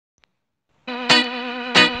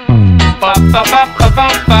Ba, ba, ba, ba, ba,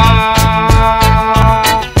 ba.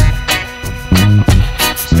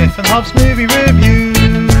 Smith and Hobbs movie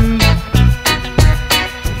reviews.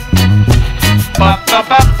 Ba, ba,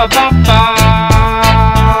 ba, ba, ba, ba.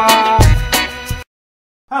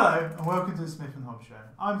 Hello and welcome to the Smith and Hobbs show.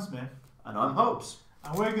 I'm Smith. And I'm Hobbs.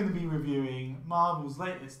 And we're going to be reviewing Marvel's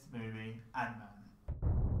latest movie, Ant-Man.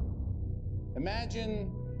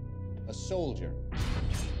 Imagine a soldier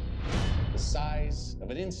the size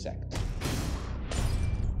of an insect.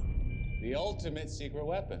 The ultimate secret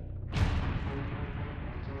weapon.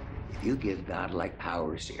 If you give godlike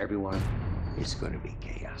powers to everyone, it's going to be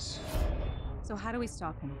chaos. So how do we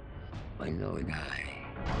stop him? By knowing I.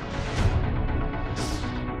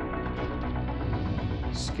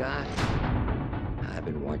 Scott, I've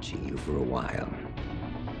been watching you for a while.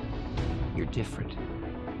 You're different.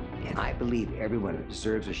 And I believe everyone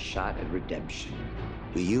deserves a shot at redemption.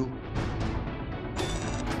 Do you?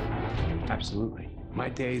 Absolutely. My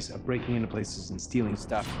days of breaking into places and stealing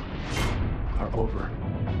stuff are over.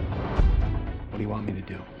 What do you want me to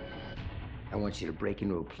do? I want you to break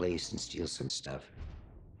into a place and steal some stuff.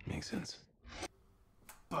 Makes sense.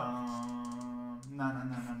 Ant-Man.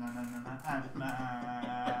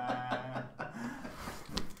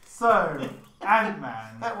 So,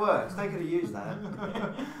 Ant-Man. That works. They could have used that.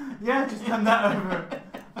 Yeah, just done that over.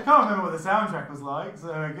 I can't remember what the soundtrack was like,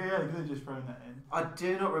 so yeah, they could have just thrown that in. I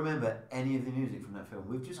do not remember any of the music from that film.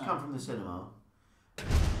 We've just come from the cinema.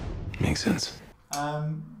 Makes sense.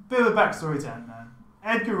 Bit of a backstory to Ant-Man.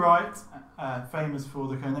 Edgar Wright, famous for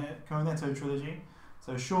the Cornetto trilogy,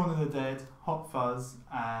 so Shaun of the Dead, Hot Fuzz,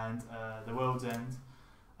 and The World's End.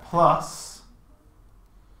 Plus,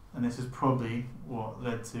 and this is probably what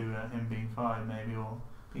led to him being fired, maybe, or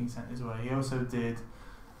being sent his way. He also did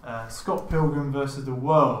Scott Pilgrim vs. the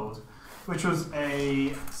World, which was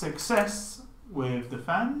a success with the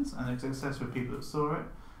fans and a success with people that saw it,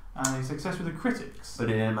 and a success with the critics. But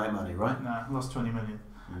it didn't make money, right? No, lost 20 million.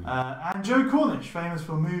 And Joe Cornish, famous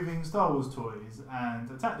for moving Star Wars toys, and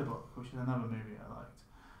Attack the Block, which is another movie I liked.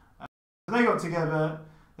 So they got together.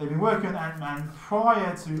 They've been working on Ant-Man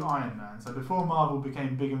prior to Iron Man, so before Marvel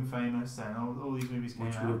became big and famous, and all these movies came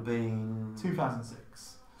out. Which would have been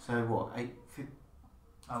 2006. So what?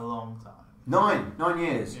 A long time. 9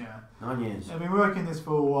 years. Yeah. 9 years. They've been working this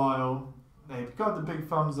for a while. They got the big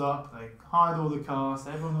thumbs up. They hired all the cast.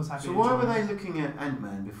 Everyone was happy. So why were they looking at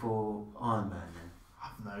Ant-Man before Iron Man then? I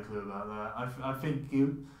have no clue about that. I think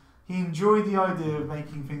he enjoyed the idea of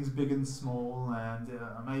making things big and small, and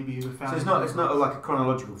maybe he found. So it's not like a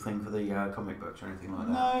chronological thing for the comic books or anything like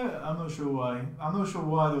that. No, I'm not sure why. I'm not sure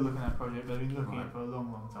why they're looking at that project. They've been looking at it for a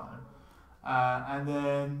long, long time. And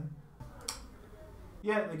then,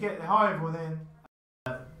 yeah, they hire everyone in.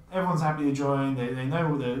 Everyone's happy to join. They know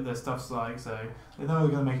what their stuff's like, so they know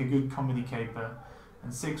they're going to make a good comedy caper.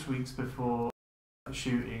 And 6 weeks before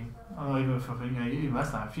shooting, or even less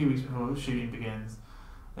than that, a few weeks before shooting begins,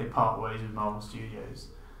 they part ways with Marvel Studios.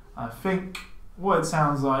 I think what it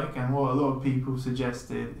sounds like, and what a lot of people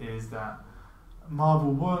suggested, is that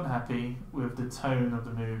Marvel weren't happy with the tone of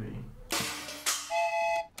the movie.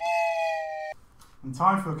 And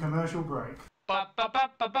time for a commercial break. Ba, ba, ba,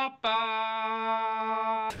 ba, ba,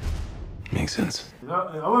 ba. Makes sense.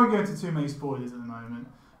 I won't go into too many spoilers at the moment,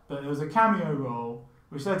 but there was a cameo role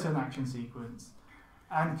which led to an action sequence,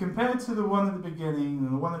 and compared to the one at the beginning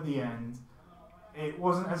and the one at the end, it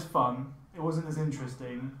wasn't as fun, it wasn't as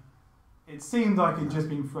interesting. It seemed like it'd just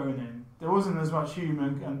been thrown in. There wasn't as much humour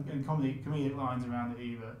and comedic lines around it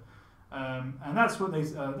either, and that's what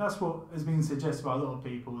has been suggested by a lot of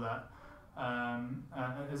people, that I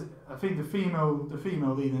think the female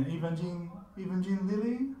lead, Evangeline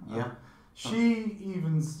Lilly,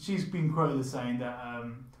 she's been quoted as saying that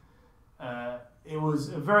it was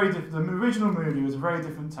a very the original movie was a very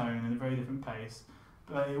different tone and a very different pace,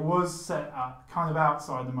 but it was set up kind of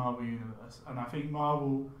outside the Marvel universe, and I think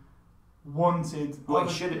Marvel wanted. Well,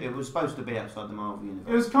 it was supposed to be outside the Marvel universe.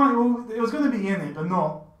 It was it was going to be in it, but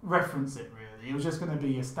not reference it really. It was just going to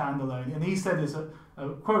be a standalone, and he said this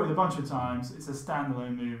quoted a bunch of times. It's a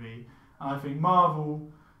standalone movie, and I think Marvel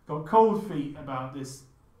got cold feet about this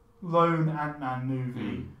lone Ant-Man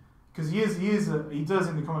movie, because he does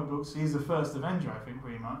in the comic books. He's the first Avenger, I think,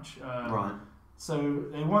 pretty much. Right. So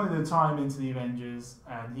they wanted to tie him into the Avengers,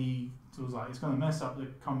 and he was like, it's going to mess up the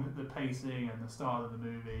pacing and the style of the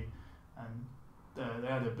movie, and they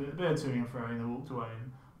had a bit of toing and throwing. They walked away.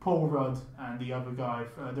 And Paul Rudd and the other guy,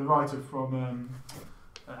 the writer from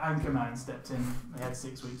Anchorman, stepped in. They had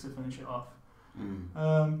 6 weeks to finish it off.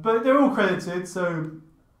 But they're all credited. So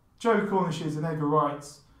Joe Cornish's and Edgar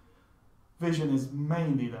Wright's vision is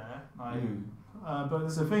mainly there. Like, but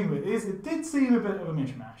there's a thing with it did seem a bit of a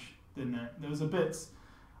mishmash, didn't it? There was a bits.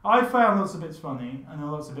 I found lots of bits funny, and there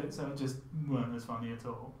were lots of bits that just weren't as funny at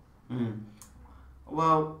all. Mm.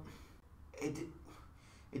 Well, it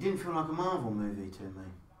didn't feel like a Marvel movie to me.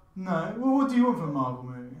 No. Well, what do you want from a Marvel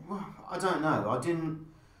movie? Well, I don't know.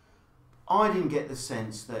 I didn't get the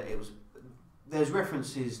sense that it was. There's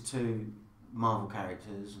references to Marvel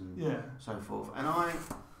characters and so forth, and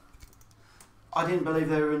I didn't believe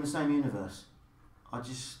they were in the same universe.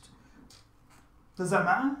 Does that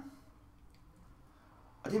matter?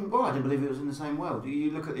 I didn't believe it was in the same world.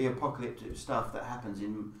 You look at the apocalyptic stuff that happens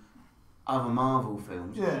in other Marvel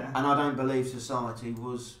films, and I don't believe society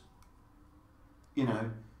was,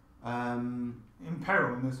 in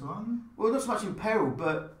peril in this one. Well, not so much in peril,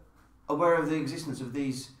 but aware of the existence of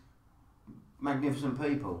these magnificent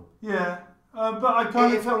people. Yeah, but I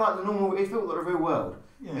can't. It felt like the normal. It felt like the real world.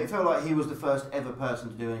 Yeah. It felt like he was the first ever person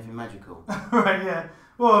to do anything magical. Right. Yeah.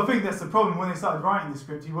 Well, I think that's the problem. When they started writing the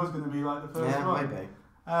script, he was going to be like the first one. Maybe.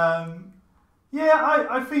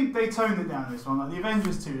 I think they toned it down in this one. Like the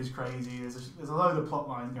Avengers 2 is crazy. There's a load of plot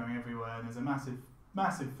lines going everywhere, and there's a massive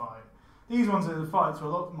fight. These ones, the fights were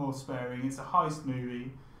a lot more sparing. It's a heist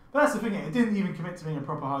movie, but that's the thing. It didn't even commit to being a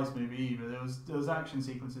proper heist movie either. There was action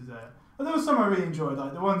sequences there, but there was some I really enjoyed,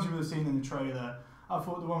 like the ones you would have seen in the trailer. I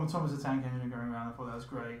thought the one with Thomas the Tank Engine going around, I thought that was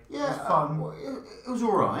great. Yeah, it was fun. It was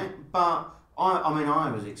all right, but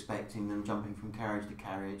I was expecting them jumping from carriage to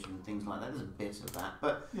carriage and things like that. There's a bit of that,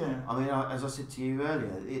 but as I said to you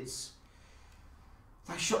earlier, they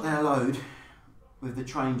shot their load with the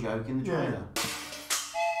train joke in the trailer,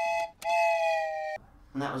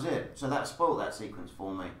 and that was it. So that spoilt that sequence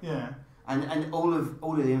for me. Yeah, and all of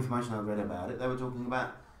the information I read about it, they were talking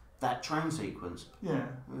about that train sequence. Yeah,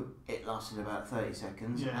 it lasted about 30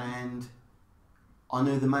 seconds, and I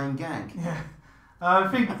knew the main gag. Yeah. I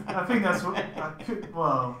think that's what.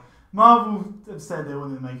 Marvel have said they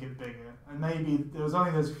wanted to make it bigger, and maybe there was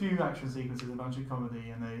only those few action sequences, a bunch of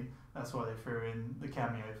comedy, and that's why they threw in the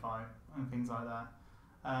cameo fight and things like that.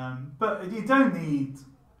 But you don't need.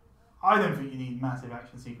 I don't think you need massive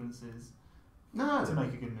action sequences to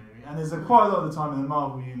make a good movie. And there's quite a lot of the time in the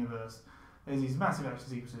Marvel universe, there's these massive action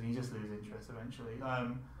sequences, and you just lose interest eventually.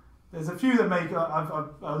 There's a few that make.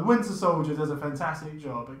 The Winter Soldier does a fantastic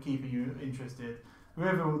job at keeping you interested.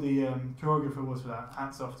 Whoever the choreographer was for that,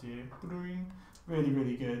 hats off to you. Really,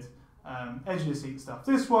 really good. Edge of your seat stuff.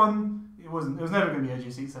 This one, it wasn't. It was never going to be edge of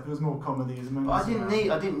your seat stuff. It was more comedy as a moment. But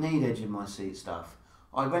I didn't need edge of my seat stuff.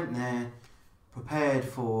 I went there prepared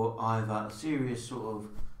for either a serious sort of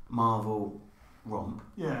Marvel romp,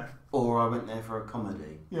 or I went there for a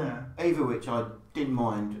comedy. Yeah. Either which I didn't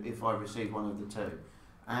mind if I received one of the two.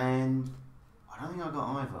 And I don't think I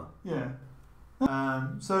got either. Yeah.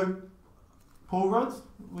 So, Paul Rudd,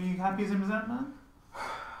 were you happy as him as Ant-Man?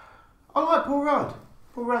 I like Paul Rudd.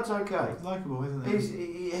 Paul Rudd's okay. He's likeable, isn't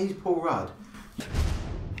he? He's Paul Rudd.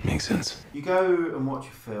 Makes sense. You go and watch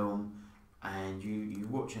a film, and you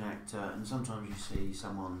watch an actor, and sometimes you see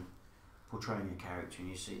someone portraying a character, and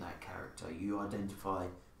you see that character. You identify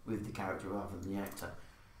with the character rather than the actor.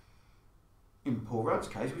 In Paul Rudd's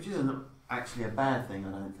case, which isn't actually a bad thing,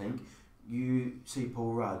 I don't think, you see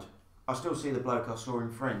Paul Rudd. I still see the bloke I saw in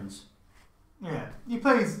Friends. Yeah,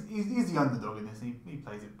 he's the underdog in this. He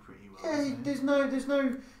plays it pretty well. Yeah, there's no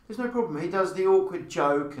problem. He does the awkward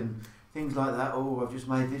joke and things like that. Oh, I've just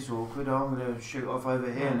made this awkward. Oh, I'm going to shoot off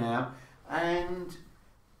over here now, and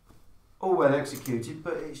all well executed.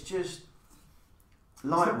 But it's just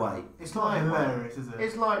lightweight. It's not hilarious, is it?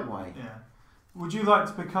 It's lightweight. Yeah. Would you like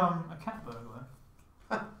to become a cat burglar?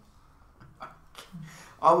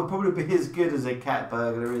 I would probably be as good as a cat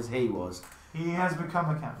burglar as he was. He has become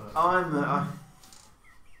a cat burglar.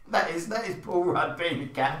 That is Paul Rudd being a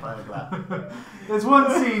cat burglar. There's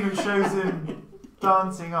one scene which shows him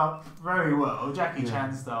dancing up very well, Jackie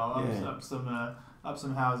Chan style, up some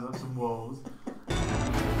houses, up some walls.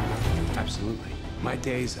 Absolutely. My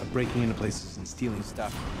days of breaking into places and stealing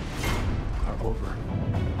stuff are over.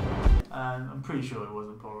 I'm pretty sure it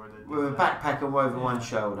wasn't Paul Rudd. With a backpack over one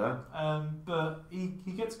shoulder. But he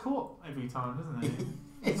gets caught every time, doesn't he?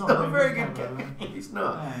 It's not a very good game. It's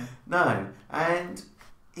not. No. And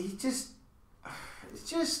he just...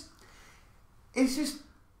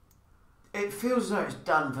 It feels as though it's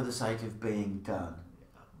done for the sake of being done.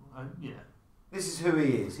 Yeah. This is who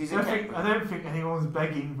he is. I don't think anyone's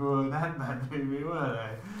begging for an Ant-Man movie, were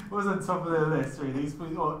they? It was on top of their list, really.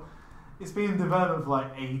 It's been in development for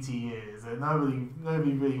like 80 years, and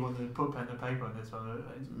nobody really wanted to put pen to paper on this one.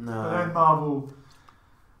 No. But then Marvel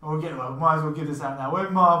well, might as well give this out now.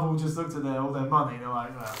 When Marvel just looked at all their money, they're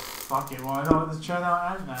like, well, fuck it, why not? Let's churn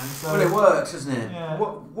out Ant-Man. So, well, it works, doesn't it? Yeah.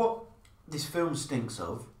 What this film stinks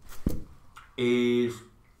of is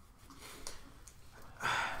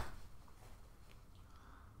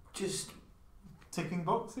just ticking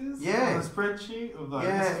boxes? Yeah. On a spreadsheet? Of like,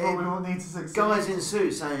 Yeah, this is what we all need to succeed. guys in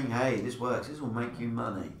suits saying, hey, this works, this will make you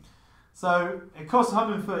money. So it costs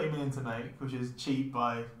 130 million to make, which is cheap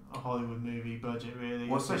by a Hollywood movie budget, really,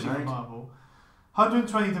 What's it especially for made? Marvel.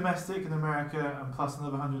 120 domestic in America and plus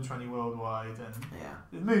another 120 worldwide. And Yeah.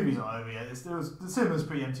 the movie's not over yet. The cinema's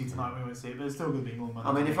pretty empty tonight. We won't see it, but it's still going to be more money.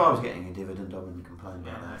 I mean, if I was getting a dividend, I wouldn't complain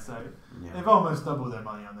about Yeah, that. so Yeah. they've almost doubled their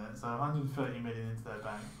money on it. So 130 million into their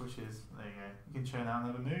bank, which is, there you go. You can churn out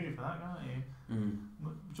another movie for that, can't you?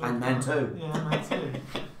 Mm. Ant-Man 2. Yeah, Ant-Man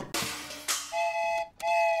 2.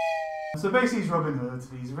 So basically, he's Robin Hood.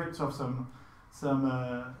 He's ripped off some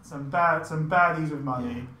baddies with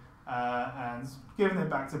money, and given it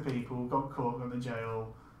back to people. Got caught, gone to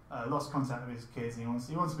jail, lost contact with his kids. And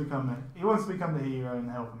he wants to become the hero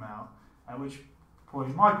and help them out. At which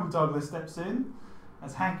point, Michael Douglas steps in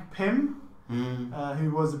as Hank Pym,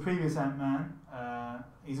 who was the previous Ant-Man.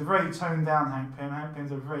 He's a very toned down Hank Pym. Hank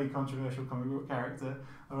Pym's a very controversial comic book character.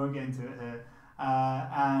 I won't get into it here.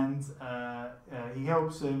 He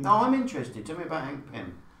helps him. Oh, I'm interested. Tell me about Hank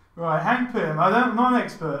Pym. Right, Hank Pym. I'm not an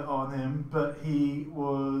expert on him, but he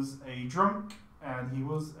was a drunk and he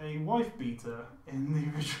was a wife beater in the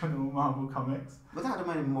original Marvel comics. But that would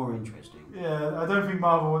have made him more interesting. Yeah, I don't think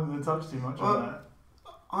Marvel wanted to touch too much on that.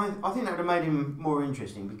 I think that would have made him more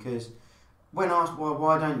interesting because when asked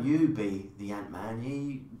why don't you be the Ant-Man,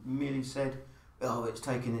 he merely said, "Oh, it's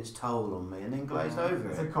taken its toll on me," and then glazed over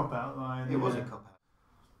It's it. a cop-out line. It was a cop out.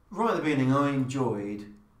 Right at the beginning, I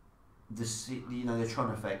enjoyed the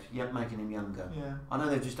Tron effect, making him younger. Yeah. I know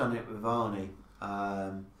they've just done it with Arnie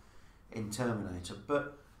in Terminator,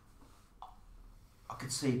 but I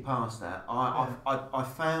could see past that. I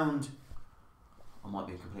found, I might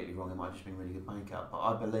be completely wrong, it might have just been really good makeup, but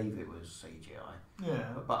I believe it was CGI.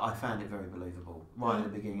 Yeah. But I found it very believable. Right at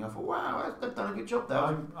the beginning, I thought, wow, they've done a good job there.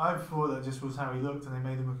 I thought that just was how he looked and they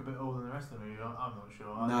made him look a bit older than the rest of the movie. I'm not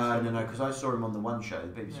sure. No, because I saw him on the One Show,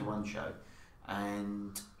 the BBC One Show,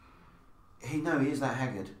 and he is that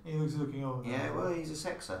haggard. He looks looking old. Yeah, well, he's a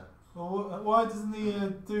sexer. Well, why doesn't he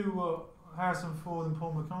do what Harrison Ford and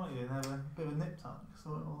Paul McCartney did and have a bit of a nip tuck,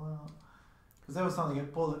 sort it all out? Because they were starting to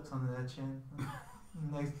get bollocks under their chin.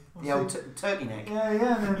 The old turkey neck. Yeah,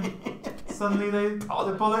 and then suddenly the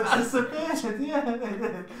bollocks disappeared. Yeah, they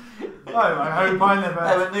did. I hope I never.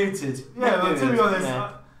 They were neutered. Yeah, but to be honest,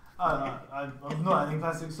 I've not had any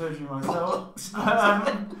plastic surgery myself.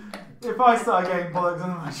 If I started getting bollocks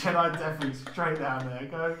under my chin, I'd definitely straight down there.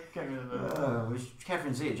 Go get rid of it. Oh,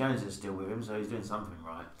 Catherine Zeta-Jones is still with him, so he's doing something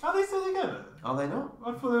right. Are they still together? Are they not?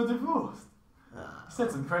 I thought they were divorced. He said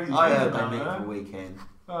some crazy things I heard about they meet her. for a weekend.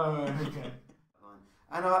 Oh, okay.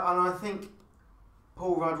 And I think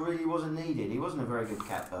Paul Rudd really wasn't needed. He wasn't a very good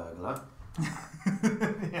cat burglar.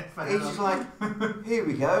 He's just like, here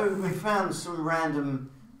we go, we found some random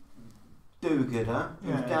do-gooder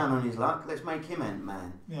who's down on his luck, let's make him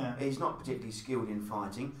Ant-Man. Yeah. He's not particularly skilled in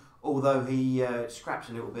fighting, although he scraps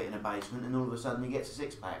a little bit in a basement and all of a sudden he gets a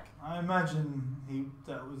six-pack. I imagine they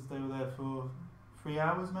were there for 3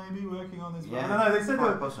 hours maybe working on this. Yeah, I don't know.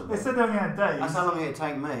 They said they only had days. That's how long it'd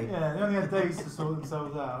take me. Yeah, they only had days to sort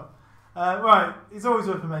themselves out. Right, it's always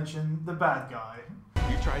worth a mention. The bad guy.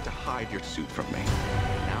 You tried to hide your suit from me.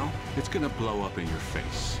 Now it's gonna blow up in your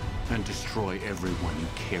face and destroy everyone you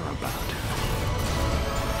care about.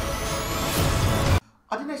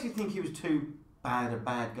 I didn't actually think he was too bad a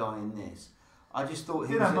bad guy in this. I just thought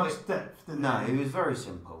he Didn't was have much depth, did he? No, he was very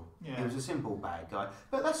simple. Yeah. He was a simple bad guy,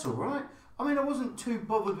 but that's all right. I mean, I wasn't too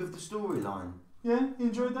bothered with the storyline. Yeah, you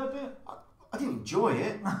enjoyed that bit? I didn't enjoy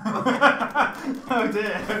it. Oh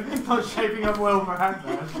dear, not shaping up well for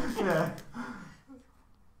Ant-Man. Yeah.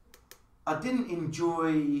 I didn't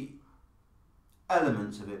enjoy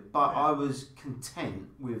elements of it, but I was content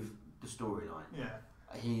with the storyline. Yeah.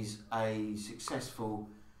 He's a successful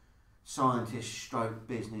scientist stroke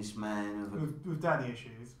businessman with daddy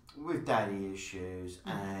issues. With daddy issues,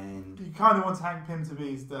 and you kind of want Hank Pym to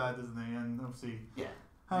be his dad, doesn't he? And obviously,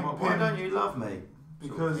 why don't you love me?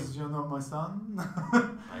 Because you're not my son.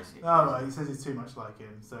 Basically. Oh, right. He says he's too much like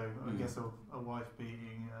him, so I guess a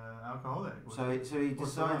wife-beating alcoholic. So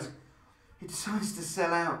he decides to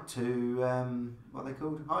sell out to what are they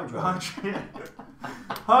called? Hydra.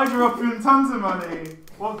 Hydra offering tons of money.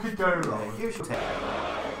 What could go wrong?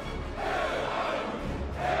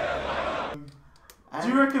 And Do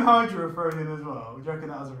you reckon Hydra were thrown in as well? Do you reckon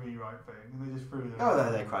that was a rewrite thing? And they just threw them Oh,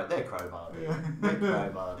 in? they're crowbarred in. Yeah. They're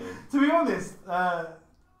crowbarred in. To be honest,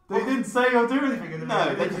 they didn't say or do anything in the No,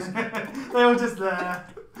 movie. they did just- they were just there.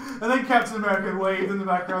 And then Captain America waved in the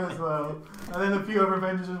background as well. And then a few other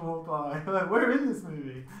Avengers just walked by. Like, we're in this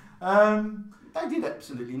movie. They did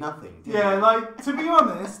absolutely nothing. Did Yeah, they? like, to be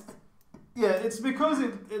honest, yeah, it's because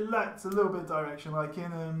it lacked a little bit of direction. Like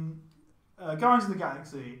in Guardians of the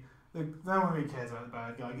Galaxy, no one really cares about the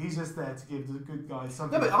bad guy. He's just there to give the good guys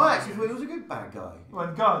something. No, but to I fight actually thought he against. was a good bad guy. Well,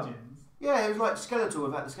 in Guardians. Yeah, he was like Skeletor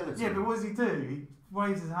without the skeleton. Yeah, but what does he do? He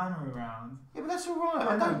waves his hammer around. Yeah, but that's all right. Yeah,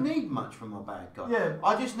 I don't no. need much from a bad guy. Yeah.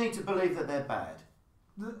 I just need to believe that they're bad.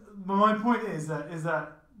 But my point is that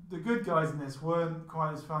the good guys in this weren't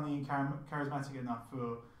quite as funny and charismatic enough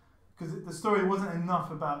for, because the story wasn't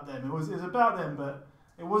enough about them. It was about them, but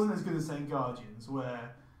it wasn't as good as saying Guardians,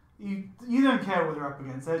 where you don't care what they're up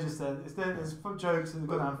against. They're just there. There's jokes and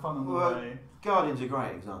they're gonna have fun on the way. Guardians are a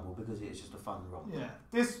great example because it's just a fun romp. Yeah,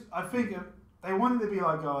 this I think they wanted to be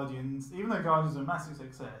like Guardians, even though Guardians are a massive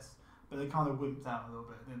success, but they kind of wimped out a little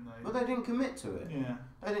bit, didn't they? But they didn't commit to it. Yeah.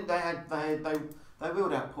 They didn't. They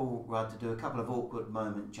wheeled out Paul Rudd to do a couple of awkward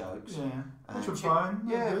moment jokes. Yeah, which were Chip- fine.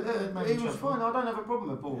 Yeah, They made it me was chuckle. fine. I don't have a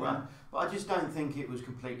problem with Paul Yeah. Rudd, but I just don't think it was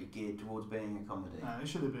completely geared towards being a comedy. No, it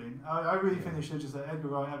should have been. I really Yeah. think they should have just let Edgar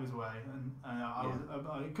Wright have his way, and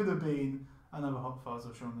it could have been another Hot Fuzz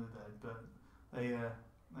or Shaun of the Dead, but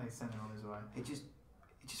they sent him on his way. It just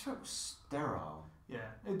felt sterile. Yeah,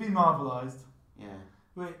 it'd been Marvelised, Yeah,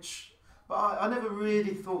 which but I never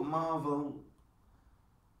really thought Marvel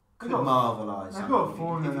could They've got- Marvelise. they've got a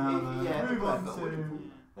formula now. Though. Yeah, Move on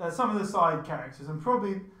but to some of the side characters, and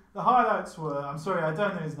probably the highlights were. I'm sorry, I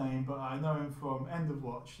don't know his name, but I know him from End of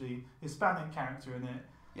Watch, the Hispanic character in it.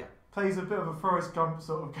 Yeah. Plays a bit of a Forrest Gump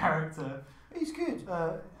sort of character. he's good.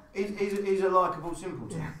 He's a likeable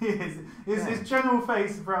simpleton. Yeah, he is. His general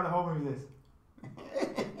face throughout the whole movie is.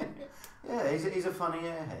 Yeah, he's a funny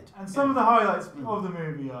airhead. And some of the highlights of the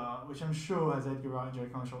movie are, which I'm sure has Edgar Wright and Joe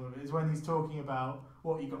Connor shoulder, is when he's talking about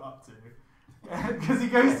what he got up to. Because he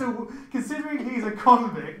goes to, considering he's a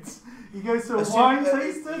convict, he goes to a wine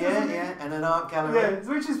taster. Yeah, doesn't he? yeah, and an art gallery. Yeah,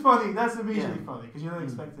 which is funny. That's immediately Yeah. funny because you don't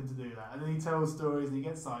expect him to do that. And then he tells stories and he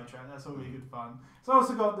gets sidetracked. That's all really good fun. It's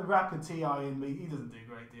also got the rapper T.I. in, but he doesn't do a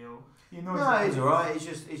great deal. He annoys No, the he's police. alright.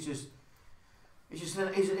 He's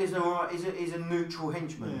alright. He's a neutral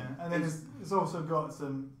henchman. Yeah, and then it's also got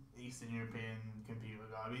some Eastern European computer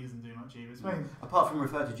guy, but he doesn't do much either. It's mainly, Apart from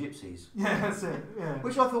refer to gypsies, yeah, that's it. Yeah,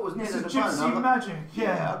 which I thought was near it's to a the bone. gypsy magic.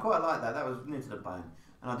 Yeah, I Yeah. quite like that. That was near to the bone,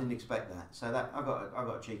 and I didn't expect that. So that I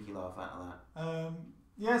got a cheeky laugh out of that.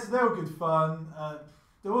 Yeah, so they were good fun.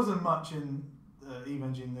 There wasn't much in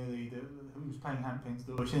Evangeline Lilly who was playing Hampton's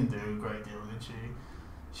daughter. She didn't do a great deal, did she?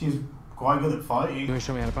 She was quite good at You fighting. want to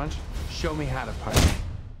show me how to punch? Show me how to punch.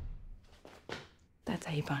 That's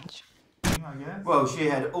how you punch. I guess. Well, she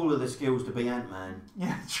had all of the skills to be Ant-Man.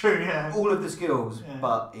 Yeah, true. Yeah. All of the skills, Yeah.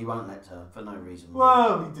 but he won't let her for no reason.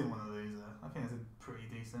 Well, he didn't want to lose her. I think it's pretty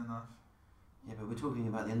decent enough. Yeah, but we're talking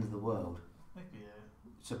about the end of the world. Maybe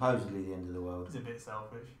Supposedly the end of the world. he's a bit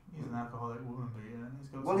selfish. He's an alcoholic woman beater. And he's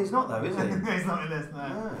got Well, some- he's not though, is he? He's not in this. No.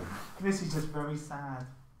 No. This is just very sad.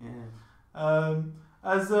 Yeah.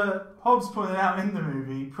 As Hobbs pointed out in the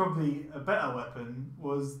movie, probably a better weapon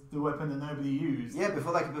was the weapon that nobody used. Yeah,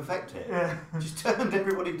 before they could perfect it. Yeah. Just turned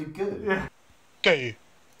everybody to goo. Yeah. Gay.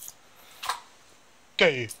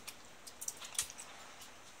 Gay.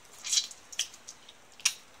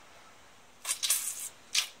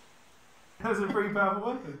 That's a pretty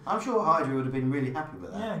powerful weapon. I'm sure Hydra would have been really happy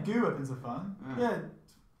with that. Yeah, goo weapons are fun. Yeah. Yeah.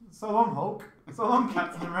 So long, Hulk. So long,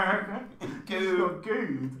 Captain America. Goo. He's got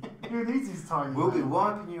gooed. Who needs his tiny We'll be weapon?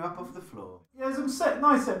 wiping you up off the floor. Yeah, there's some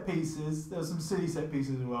nice set pieces. There's some silly set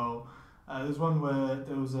pieces as well. There's one where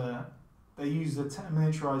they used a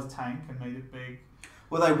miniaturized tank and made it big.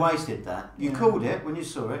 Well, they wasted that. You Yeah. called it when you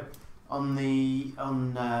saw it on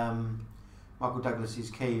Michael Douglas's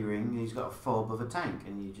key ring. He's got a fob of a tank,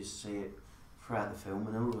 and you just see it throughout the film.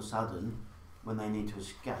 And all of a sudden, when they need to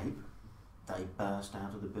escape, they burst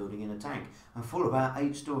out of the building in a tank and fall about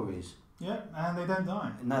 8 stories. Yeah, and they don't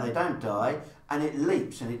die. No, they don't die, and it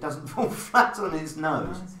leaps and it doesn't fall flat on its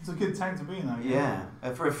nose. It's a good tank to be in, though. Yeah,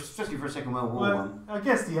 especially for a Second World War Well, one. I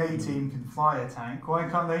guess the A team can fly a tank. Why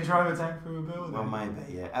can't they drive a tank through a building? Well,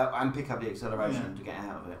 maybe, yeah, and pick up the acceleration Yeah. to get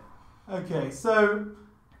out of it. Okay, so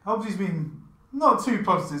Hobbs' been not too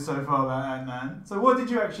positive so far about Ant-Man. So what did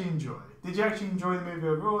you actually enjoy? Did you actually enjoy the movie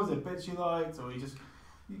overall? Was there bits you liked, or you just...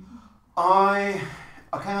 I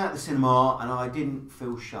came out of the cinema and I didn't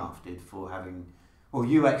feel shafted for having. Well,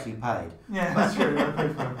 you actually paid. Yeah, that's true. I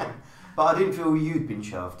paid for it. But I didn't feel you'd been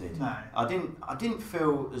shafted. No. I didn't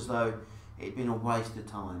feel as though it'd been a waste of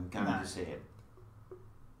time going to see it.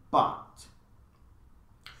 But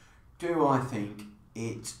do I think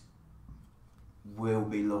it will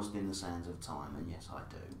be lost in the sands of time? And yes, I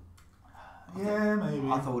do. Yeah, maybe.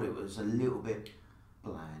 I thought it was a little bit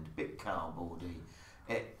bland, a bit cardboardy.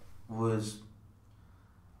 It was.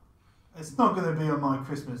 It's not going to be on my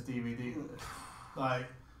Christmas DVD list. Like,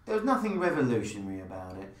 there was nothing revolutionary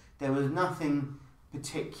about it. There was nothing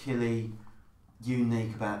particularly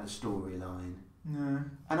unique about the storyline. no.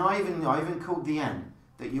 And I even called the ant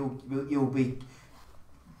that you'll be.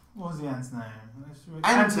 What was the ant's name?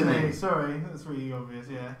 Anthony. Sorry, that's really obvious.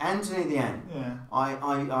 Yeah. Anthony the ant. Yeah.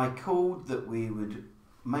 I called that we would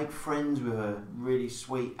make friends with a really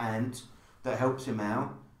sweet ant that helps him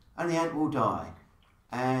out, and the ant will die.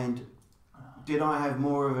 And did I have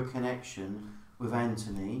more of a connection with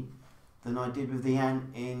Anthony than I did with the ant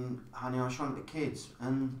in Honey, I Shrunk the Kids?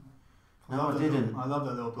 And no, I didn't. I love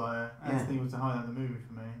that little player. Yeah. Anthony was the highlight of the movie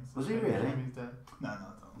for me. Was he really? He's dead. No, not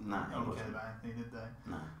at all. No, No he one cared wasn't. about Anthony, did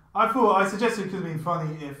they? No. I suggested it could have been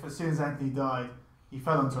funny if, as soon as Anthony died, he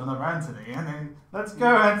fell onto another Anthony, and then let's go,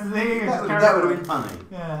 Anthony. and just carry That would on. have been funny.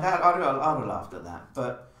 Yeah. I'd have laughed at that,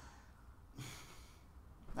 but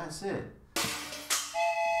that's it.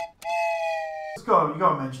 You got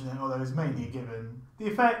to mention it, although it's mainly a given. The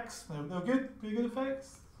effects, they were good. Pretty good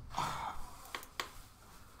effects.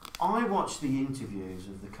 I watched the interviews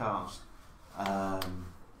of the cast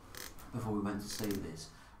before we went to see this,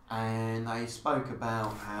 and they spoke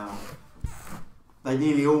about how they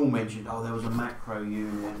nearly all mentioned, oh, there was a macro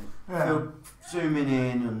unit, Yeah. zooming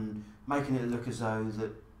in and making it look as though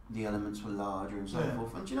that the elements were larger and so Yeah.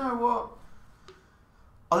 forth. And do you know what?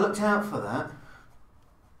 I looked out for that.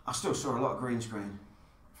 I still saw a lot of green screen.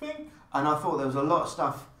 Think. And I thought there was a lot of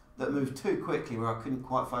stuff that moved too quickly where I couldn't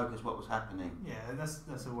quite focus what was happening. Yeah, that's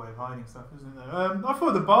a way of hiding stuff, isn't it? I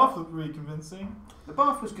thought the bath looked really convincing. The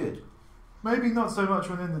bath was good. Maybe not so much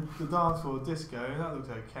when in the dance floor disco. That looked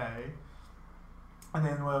okay. And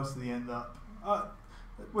then where else did he end up? The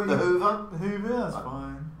Hoover? The Hoover, that's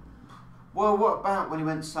fine. Well, what about when he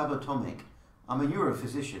went subatomic? I mean, you're a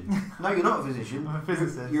physician. No, you're not a physician. I'm a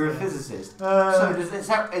physicist. You're yeah. a physicist. So is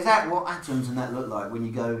that what atoms and that look like when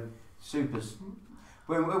you go super...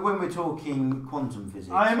 When we're talking quantum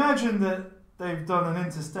physics? I imagine that they've done an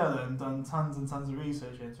Interstellar and done tons and tons of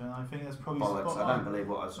research into it, and I think that's probably Bollocks, spot I on. don't believe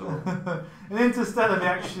what I saw. In Interstellar, they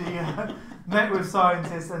actually met with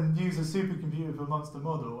scientists and used a supercomputer for monster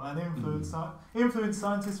model and influenced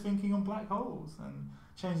scientists thinking on black holes and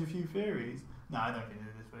changed a few theories. No, I don't think it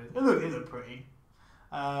is this way. It looked pretty.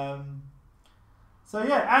 So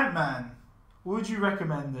yeah, Ant-Man. Would you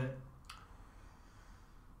recommend it?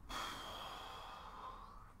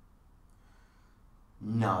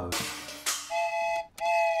 No.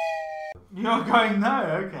 You're going no,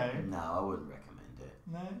 okay. No, I wouldn't recommend it.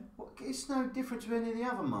 No? It's no different to any of the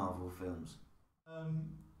other Marvel films.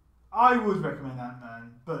 I would recommend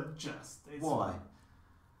Ant-Man, but it's Why?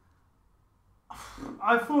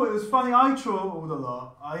 I thought it was funny. I chortled a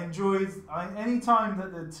lot. I enjoyed any time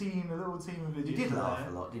that the little team of idiots. You did were laugh there.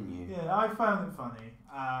 a lot, didn't you? Yeah, I found it funny.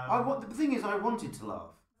 The thing is, I wanted to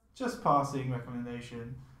laugh. Just passing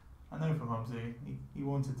recommendation. I know from Hobbsy, he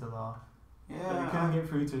wanted to laugh, but he Yeah. couldn't get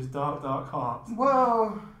through to his dark, dark heart.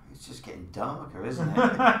 Well, it's just getting darker, isn't it?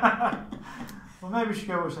 Well, maybe we should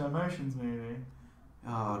go watch an Emotions movie.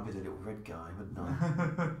 Oh, I'd be the little red guy, wouldn't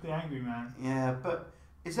I? The Angry Man. Yeah, but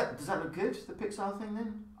does that look good? The Pixar thing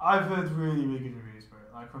then? I've heard really, really good reviews for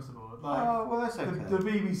it, like across the board. Like, Oh, well, that's okay. the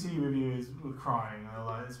BBC reviewers were crying. They were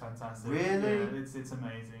like, "It's fantastic." Really? Yeah, it's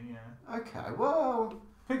amazing. Yeah. Okay, well,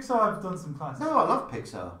 Pixar have done some classics. no, I love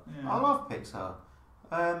Pixar. Yeah. I love Pixar.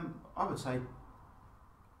 I would say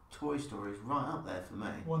Toy Story is right up there for me.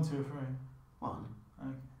 1, 2, or 3. One.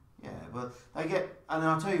 Okay. Yeah, well, they get, and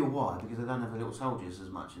I'll tell you why, because they don't have the little soldiers as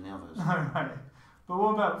much in the others. Alright. But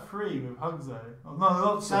what about 3 with Hugzo? Oh, no,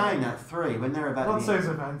 Lotso. Saying that 3, when they're about to Lotso's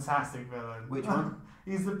a fantastic villain. Which one?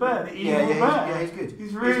 He's the bear, the evil Yeah, bear. he's good.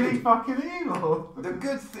 He's really good. fucking evil. The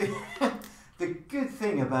good thing, the good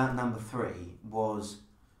thing about number 3 was,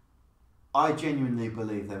 I genuinely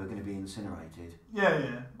believed they were going to be incinerated. Yeah,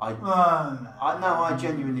 yeah. I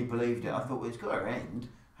genuinely believed it. I thought, well, it's got to end.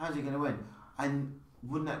 How's it going to end? And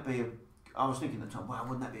wouldn't that be I was thinking at the time, wow,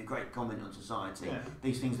 wouldn't that be a great comment on society? Yeah.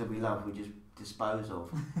 These things that we love, we just dispose of.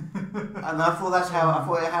 And I thought that's how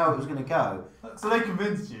it was going to go. So they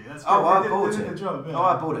convinced you. That's Oh, I they bought did it. the job, yeah. Oh,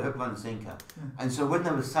 I bought it hook, line and sinker. Yeah. And so when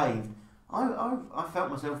they were saved, I felt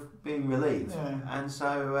myself being relieved. Yeah. And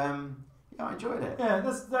so, yeah, I enjoyed it. Yeah,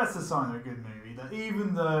 that's a sign of a good movie. That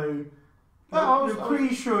even though You're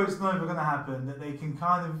pretty sure it's never going to happen. That they can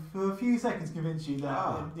kind of, for a few seconds, convince you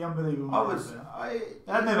that the unbelievable.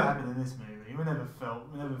 That never happened in this movie. We never felt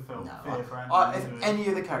fear for Anthony. If any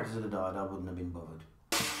of the characters had died, I wouldn't have been bothered.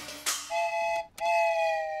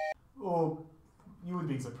 Or you would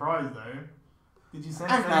be surprised though. Did you say?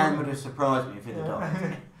 Ant-Man would have surprised me if he'd have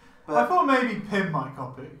died. But I thought maybe Pym might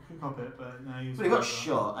cop it, but no. But he got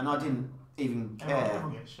shot, and I didn't even care.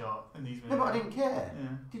 Everyone gets shot in these movies. No, but I didn't care.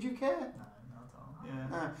 Yeah. Did you care? No, not at all. Yeah.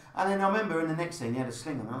 No. And then I remember in the next scene he had a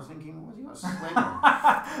sling on. I was thinking, what's he got a sling on?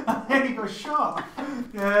 And then he got shot.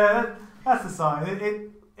 Yeah, that's the sign.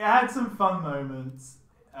 It had some fun moments.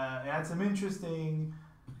 It had some interesting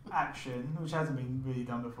action, which hasn't been really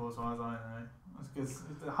done before, as far as I know.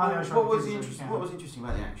 What was interesting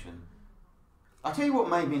about the action? I tell you what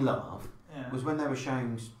made me laugh was when they were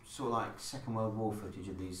showing sort of like Second World War footage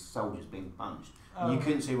of these soldiers being punched. And you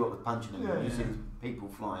couldn't see what was punching them. You see these people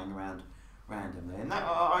flying around randomly, and that,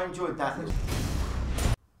 I enjoyed that.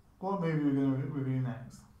 What movie are we going to review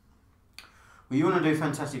next? Well, you want to do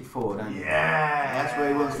Fantastic Four, don't you? Yeah, that's what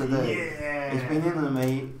he wants to do. Yeah. It's been in on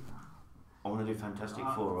me. I want to do Fantastic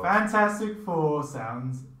Four. Fantastic Four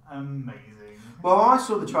sounds amazing. Well, I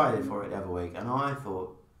saw the trailer for it the other week, and I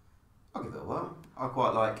thought, I'll give it a whirl. I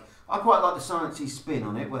quite like the sciencey spin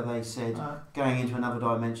on it, where they said going into another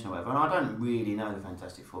dimension or whatever. And I don't really know the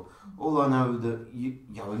Fantastic Four. All I know that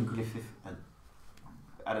Johan Griffith had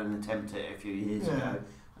an attempt at it a few years ago,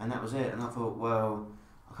 and that was it. And I thought, well,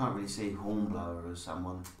 I can't really see Hornblower as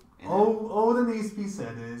someone. All that needs to be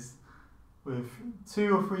said is, with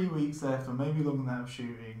 2 or 3 weeks left, or maybe longer than that of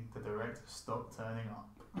shooting, the director stopped turning up.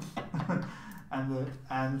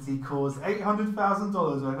 And he caused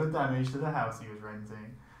 $800,000 worth of damage to the house he was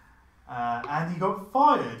renting. And he got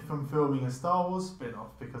fired from filming a Star Wars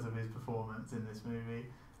spin-off because of his performance in this movie.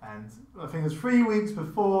 And I think it was 3 weeks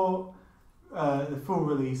before the full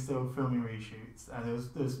release, they were filming reshoots. And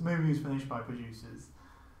this movie was finished by producers.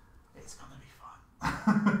 It's going to be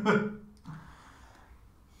fun.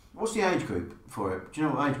 What's the age group for it? Do you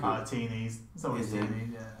know what age group? Teenies. It's always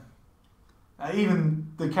teenies, yeah.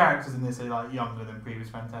 Even the characters in this are like younger than previous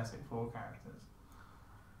Fantastic Four characters.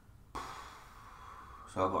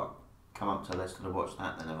 So I've got to come up to Leicester to watch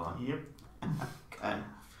that then, have I? Yep. Okay.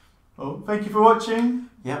 Well, thank you for watching.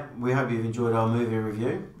 Yep, we hope you've enjoyed our movie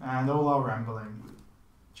review. And all our rambling.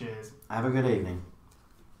 Cheers. Have a good evening.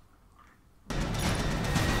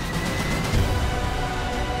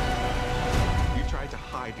 You tried to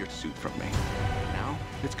hide your suit from me. Now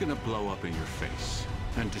it's gonna blow up in your face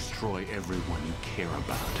and destroy everyone you care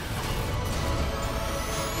about.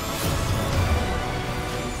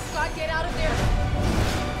 Scott, get out of there!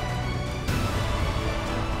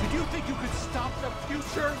 Did you think you could stop the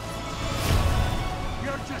future?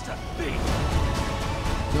 You're just a thief!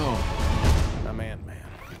 No, I'm Ant-Man.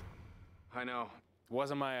 I know. It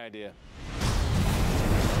wasn't my idea.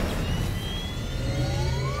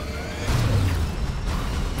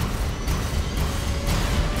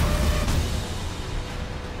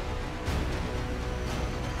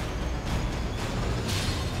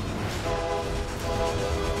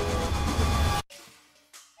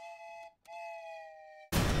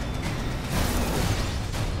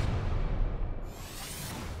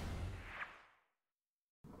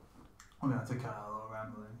 I'm going to have to cut out a lot of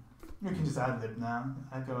rambling. We can just ad-lib now.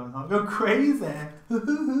 I go on. You're crazy!